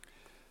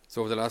So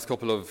over the last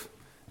couple of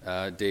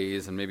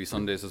days and maybe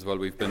Sundays as well,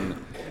 we've been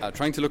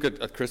trying to look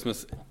at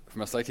Christmas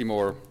from a slightly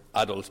more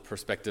adult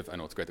perspective. I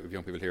know it's great that we have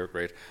young people here,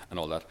 great, and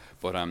all that,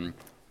 but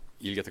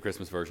you'll get the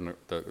Christmas version,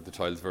 the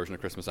child's version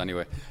of Christmas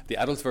anyway. The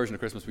adult's version of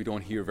Christmas we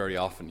don't hear very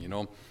often, you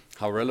know,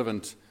 how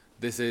relevant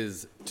this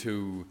is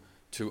to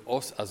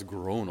us as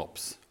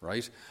grown-ups,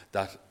 right?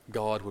 That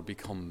God would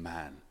become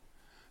man,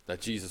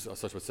 that Jesus as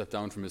such would step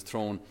down from his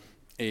throne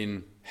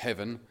in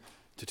heaven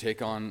to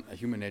take on a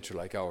human nature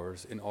like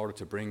ours in order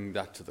to bring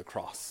that to the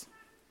cross.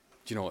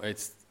 You know,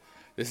 this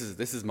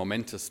is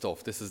momentous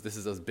stuff. This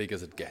is as big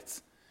as it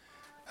gets,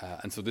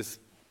 and so this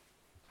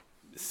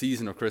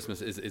season of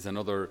Christmas is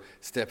another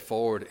step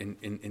forward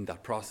in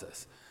that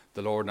process.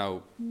 The Lord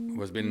now,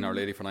 who has been in Our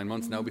Lady for 9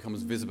 months, now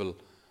becomes visible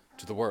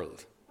to the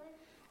world,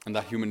 and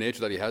that human nature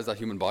that he has, that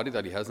human body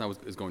that he has now,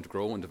 is going to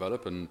grow and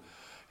develop, and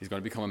he's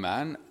going to become a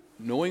man,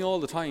 knowing all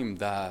the time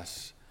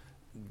that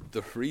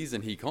the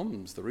reason he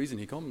comes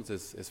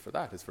is for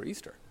that, is for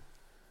Easter,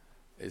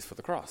 is for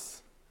the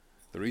cross.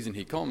 The reason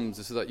he comes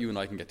is so that you and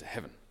I can get to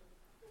heaven.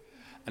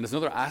 And there's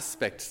another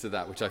aspect to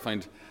that which I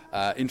find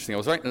interesting. I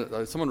was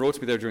writing, someone wrote to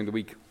me there during the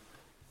week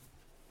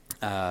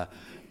and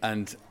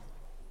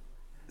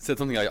said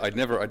something I'd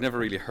never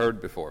really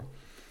heard before.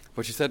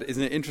 But she said,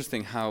 isn't it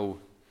interesting how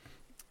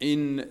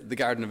in the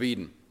Garden of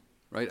Eden,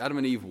 right, Adam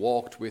and Eve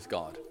walked with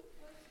God.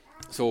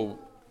 So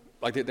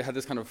like they had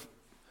this kind of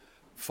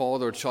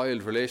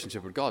father-child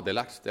relationship with God. They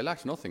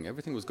lacked nothing.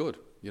 Everything was good.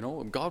 You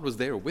know, God was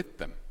there with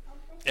them.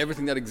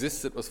 Everything that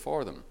existed was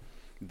for them.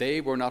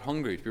 They were not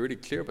hungry, to be really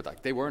clear about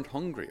that. They weren't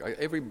hungry.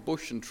 Every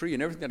bush and tree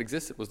and everything that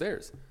existed was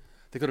theirs.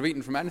 They could have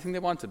eaten from anything they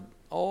wanted.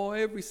 Oh,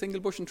 every single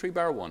bush and tree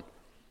bar one.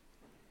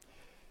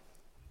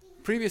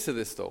 Previous to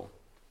this, though,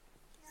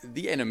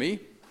 the enemy,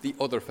 the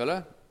other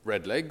fella,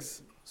 red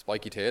legs,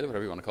 spiky tail,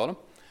 whatever you want to call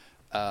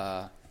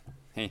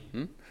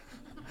him,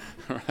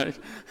 right?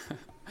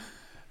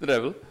 The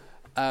devil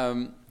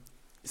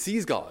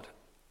sees God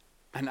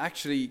and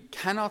actually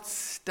cannot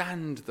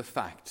stand the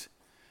fact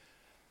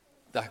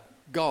that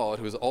God,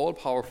 who is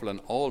all-powerful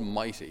and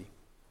almighty,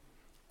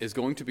 is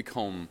going to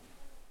become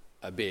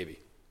a baby,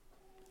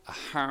 a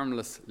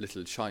harmless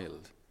little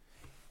child,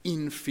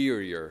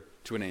 inferior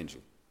to an angel.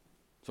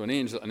 So an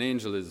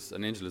angel is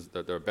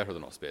they're better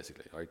than us,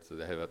 basically, right? So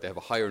they have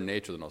a higher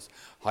nature than us,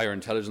 higher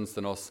intelligence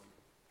than us,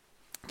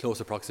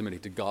 closer proximity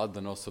to God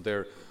than us. So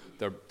they're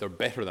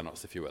better than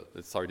us, if you will.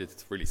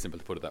 It's really simple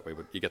to put it that way,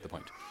 but you get the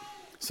point.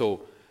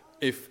 So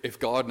if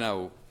God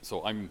now, if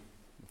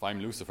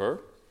I'm Lucifer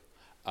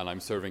and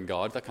I'm serving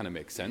God, that kind of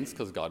makes sense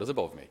because God is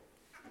above me.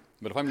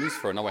 But if I'm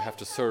Lucifer, now I have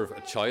to serve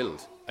a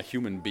child, a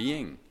human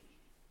being,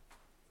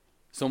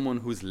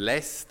 someone who's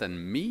less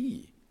than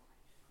me.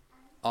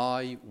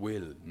 I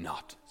will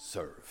not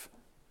serve.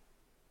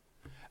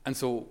 And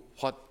so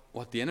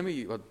what the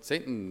enemy, what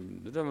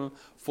Satan, the devil,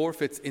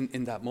 forfeits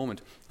in that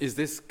moment is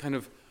this kind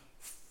of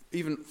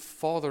even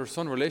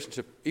father-son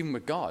relationship, even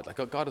with God. Like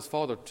God is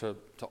father to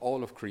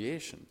all of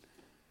creation.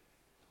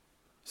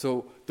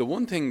 So the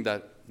one thing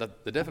that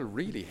the devil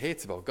really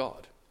hates about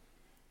God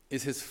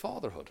is his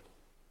fatherhood.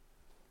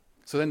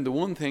 So then the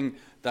one thing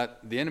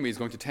that the enemy is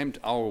going to tempt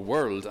our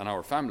world and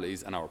our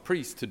families and our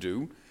priests to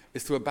do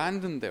is to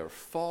abandon their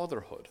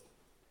fatherhood,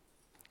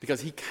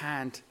 because he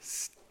can't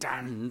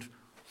stand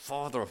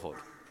fatherhood.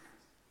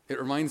 It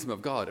reminds him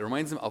of God. It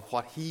reminds him of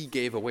what he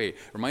gave away. It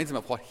reminds him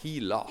of what he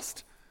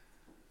lost.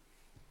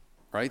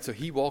 Right? So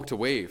he walked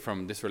away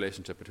from this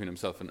relationship between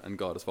himself and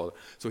God as Father.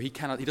 So he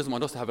doesn't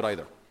want us to have it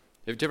either.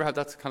 Have you ever had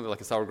that kind of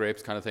like a sour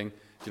grapes kind of thing?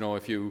 You know,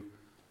 if you're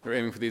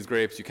aiming for these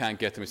grapes, you can't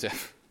get them, you say,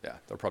 yeah,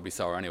 they're probably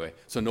sour anyway.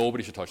 So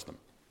nobody should touch them.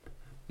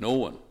 No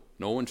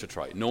one should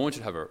try. No one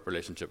should have a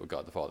relationship with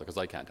God the Father, because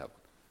I can't have one.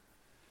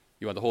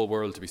 You want the whole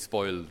world to be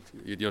spoiled.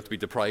 You have to be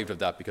deprived of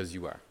that because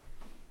you are.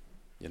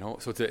 You know,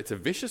 so it's a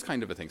vicious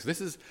kind of a thing. So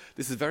this is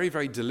very,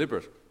 very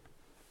deliberate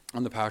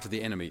on the part of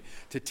the enemy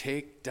to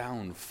take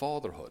down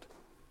fatherhood.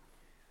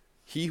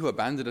 He who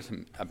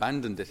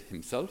abandoned it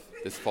himself,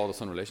 this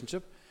father-son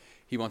relationship,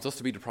 he wants us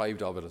to be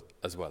deprived of it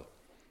as well.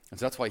 And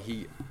so that's why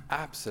he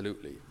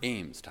absolutely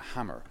aims to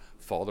hammer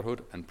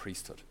fatherhood and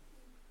priesthood.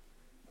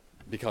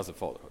 Because of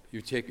fatherhood.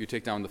 You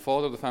take down the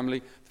father of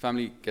the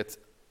family gets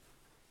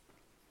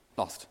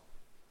lost.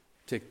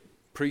 Take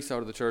priests out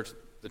of the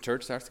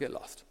church starts to get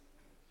lost.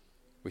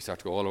 We start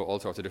to go all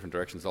sorts of different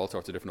directions, all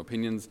sorts of different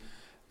opinions.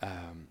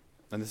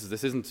 And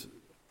this isn't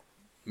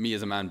me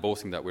as a man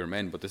boasting that we're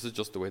men, but this is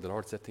just the way the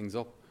Lord set things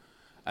up.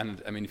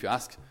 And I mean, if you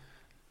ask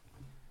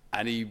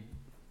any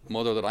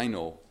mother that I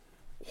know,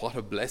 what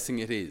a blessing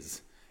it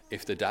is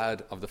if the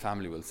dad of the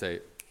family will say,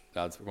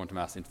 lads, we're going to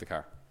Mass, into the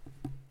car.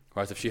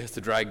 Whereas if she has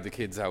to drag the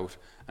kids out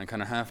and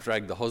kind of half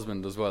drag the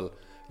husband as well,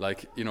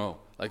 like, you know,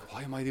 like,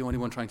 why am I the only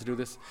one trying to do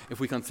this?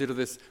 If we consider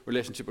this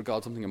relationship with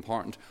God something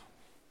important,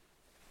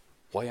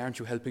 why aren't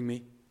you helping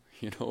me?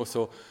 You know,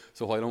 so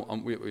why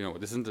don't we? You know,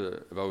 this isn't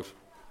about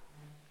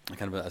a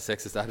kind of a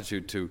sexist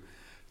attitude to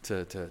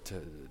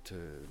the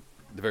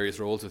various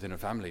roles within a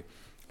family.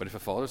 But if a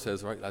father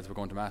says, right, lads, we're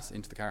going to Mass,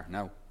 into the car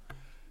now,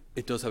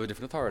 it does have a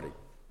different authority.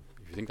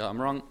 you think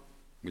I'm wrong,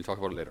 we'll talk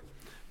about it later.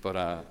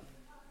 But,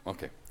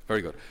 okay,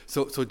 very good.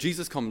 So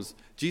Jesus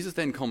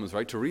then comes,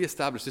 right, to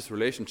reestablish this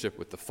relationship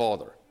with the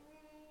Father,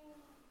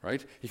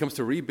 right? He comes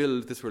to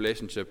rebuild this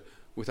relationship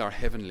with our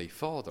Heavenly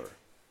Father,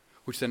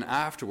 which then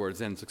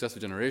afterwards, in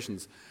successive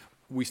generations,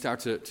 we start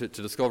to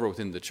discover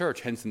within the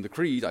church. Hence in the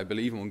Creed, I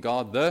believe in one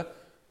God, the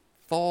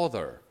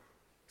Father.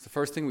 It's the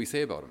first thing we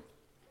say about him.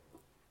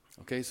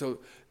 Okay, so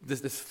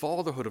this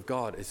fatherhood of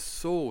God is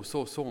so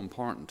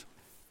important.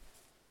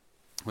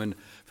 When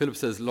Philip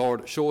says,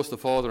 Lord, show us the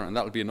Father, and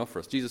that'll be enough for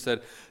us. Jesus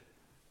said,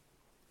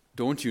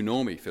 don't you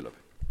know me, Philip,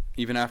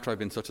 even after I've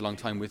been such a long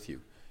time with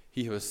you?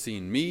 He who has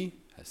seen me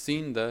has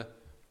seen the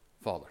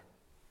Father.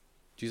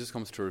 Jesus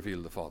comes to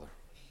reveal the Father.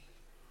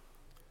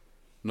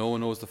 No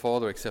one knows the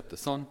Father except the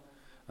Son,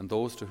 and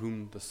those to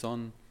whom the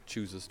Son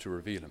chooses to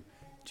reveal him.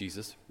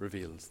 Jesus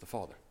reveals the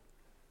Father.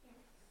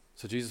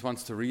 So Jesus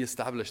wants to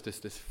reestablish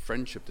this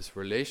friendship, this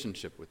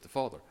relationship with the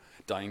Father.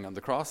 Dying on the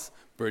cross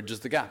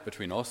bridges the gap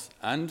between us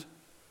and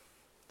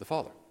the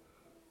Father.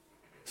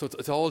 So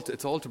it's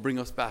all to bring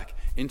us back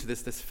into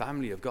this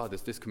family of God,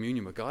 this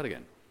communion with God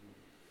again.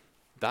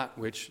 That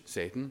which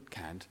Satan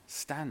can't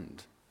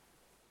stand,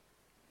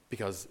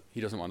 because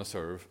he doesn't want to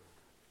serve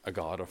a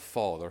God or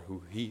Father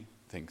who he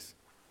thinks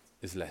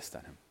is less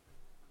than him.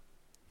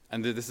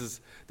 And this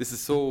is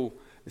so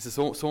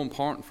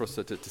important for us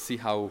to see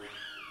how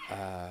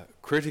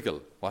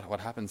critical what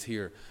happens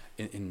here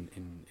in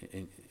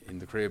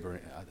the crib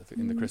or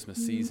in the Christmas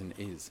season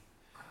is.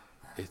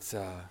 It's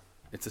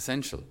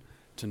essential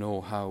to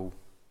know how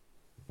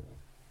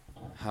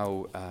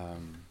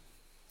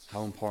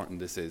important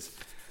this is.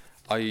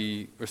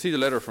 I received a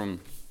letter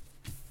from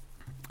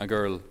a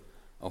girl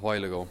a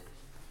while ago,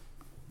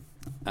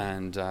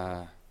 and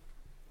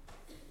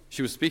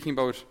she was speaking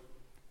about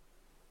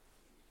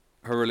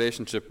her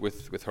relationship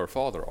with her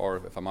father, or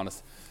if I'm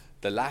honest,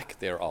 the lack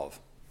thereof.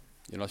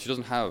 You know, she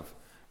doesn't have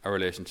a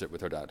relationship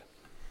with her dad.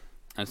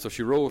 And so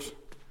she wrote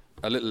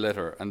a little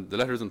letter, and the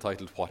letter is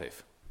entitled, What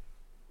If?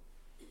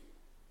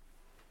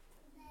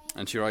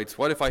 And she writes,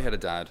 what if I had a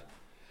dad,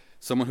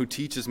 someone who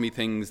teaches me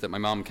things that my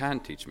mom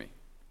can't teach me?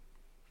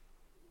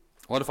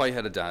 What if I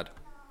had a dad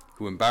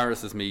who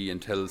embarrasses me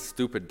and tells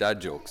stupid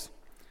dad jokes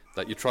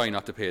that you try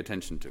not to pay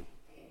attention to?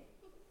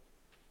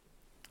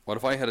 What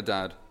if I had a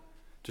dad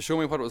to show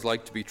me what it was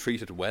like to be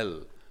treated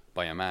well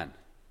by a man?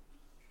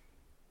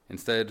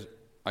 Instead,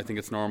 I think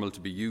it's normal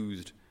to be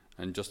used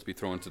and just to be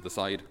thrown to the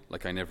side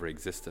like I never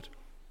existed.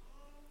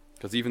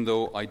 Because even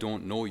though I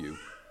don't know you,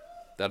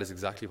 that is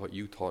exactly what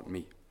you taught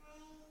me.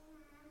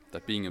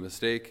 That being a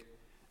mistake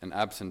and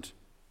absent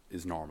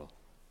is normal.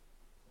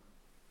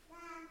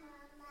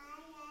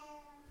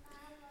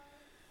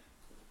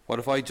 What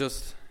if I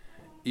just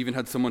even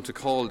had someone to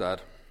call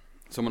dad,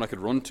 someone I could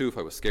run to if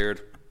I was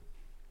scared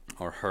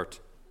or hurt?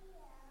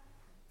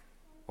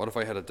 What if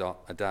I had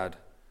a dad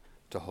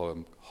to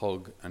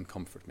hug and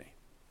comfort me?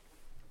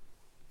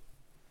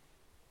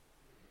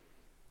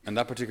 And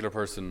that particular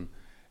person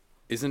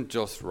isn't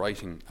just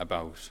writing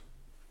about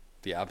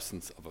the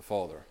absence of a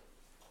father.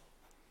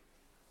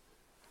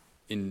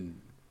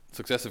 In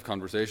successive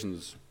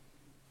conversations,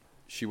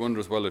 she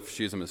wonders, well, if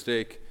she's a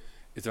mistake,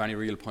 is there any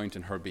real point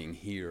in her being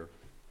here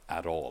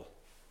at all?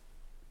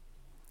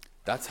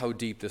 That's how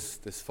deep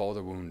this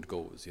father wound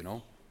goes, you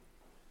know?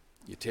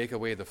 You take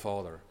away the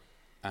father,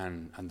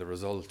 and the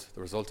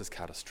result is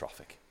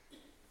catastrophic.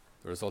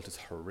 The result is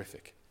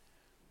horrific.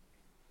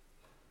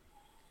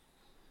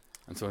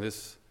 And so in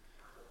this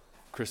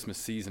Christmas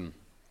season,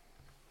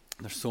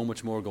 there's so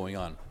much more going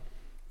on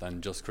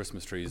than just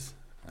Christmas trees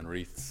and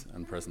wreaths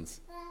and presents.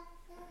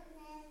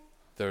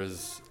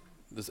 There's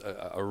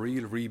a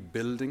real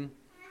rebuilding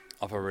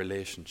of a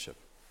relationship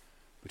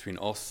between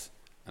us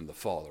and the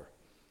Father,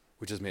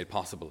 which is made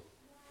possible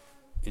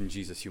in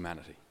Jesus'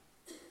 humanity.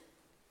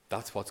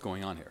 That's what's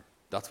going on here.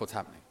 That's what's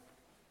happening.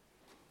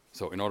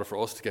 So in order for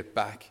us to get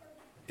back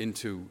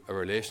into a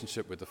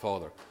relationship with the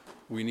Father,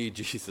 we need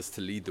Jesus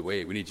to lead the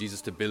way. We need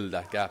Jesus to build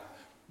that gap,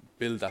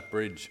 build that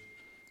bridge.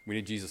 We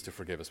need Jesus to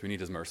forgive us. We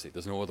need his mercy.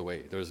 There's no other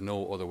way. There's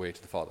no other way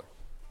to the Father.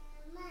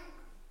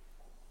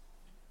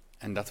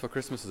 And that's what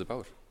Christmas is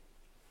about.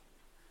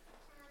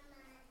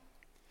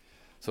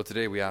 So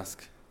today we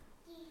ask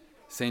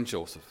Saint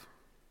Joseph,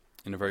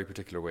 in a very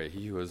particular way,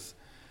 he who is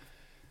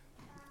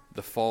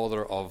the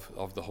father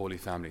of the Holy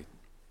Family,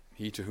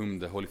 he to whom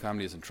the Holy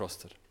Family is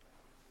entrusted.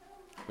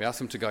 We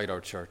ask him to guide our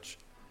church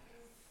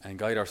and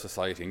guide our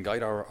society and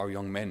guide our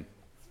young men,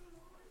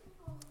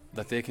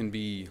 that they can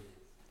be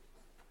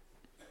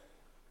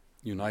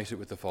united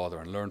with the Father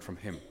and learn from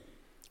him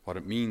what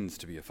it means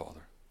to be a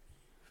father,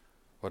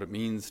 what it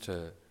means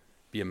to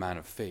be a man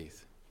of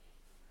faith,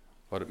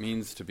 what it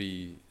means to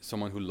be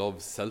someone who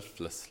loves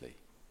selflessly,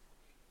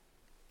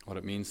 what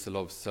it means to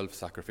love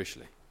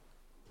self-sacrificially.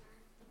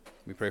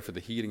 We pray for the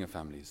healing of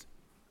families.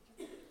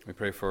 We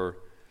pray for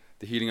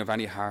the healing of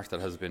any heart that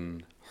has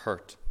been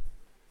hurt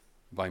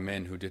by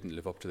men who didn't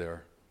live up to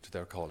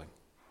their calling.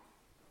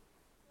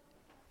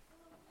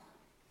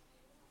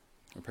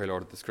 We pray,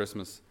 Lord, that this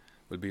Christmas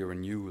will be a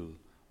renewal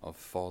of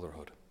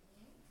fatherhood,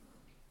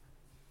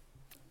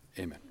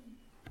 Amen.